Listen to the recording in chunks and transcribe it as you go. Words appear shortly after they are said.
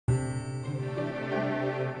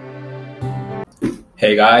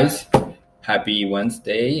Hey guys, happy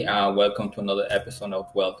Wednesday. Welcome to another episode of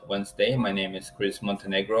Wealth Wednesday. My name is Chris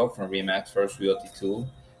Montenegro from Remax First Realty 2.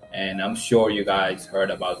 And I'm sure you guys heard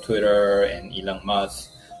about Twitter and Elon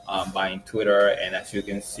Musk buying Twitter. And as you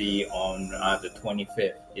can see on the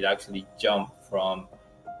 25th, it actually jumped from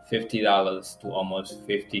 $50 to almost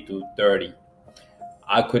 50 to 30.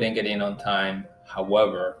 I couldn't get in on time.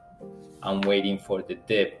 However, I'm waiting for the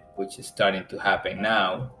dip, which is starting to happen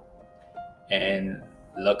now, and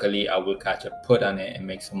luckily I will catch a put on it and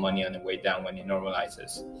make some money on the way down when it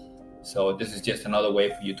normalizes. So this is just another way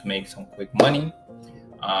for you to make some quick money.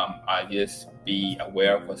 I just be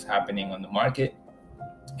aware of what's happening on the market,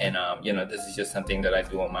 and this is just something that I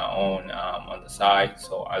do on my own on the side.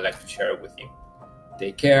 So I like to share it with you.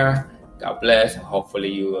 Take care. God bless, and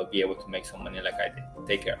hopefully you will be able to make some money like I did.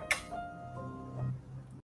 Take care.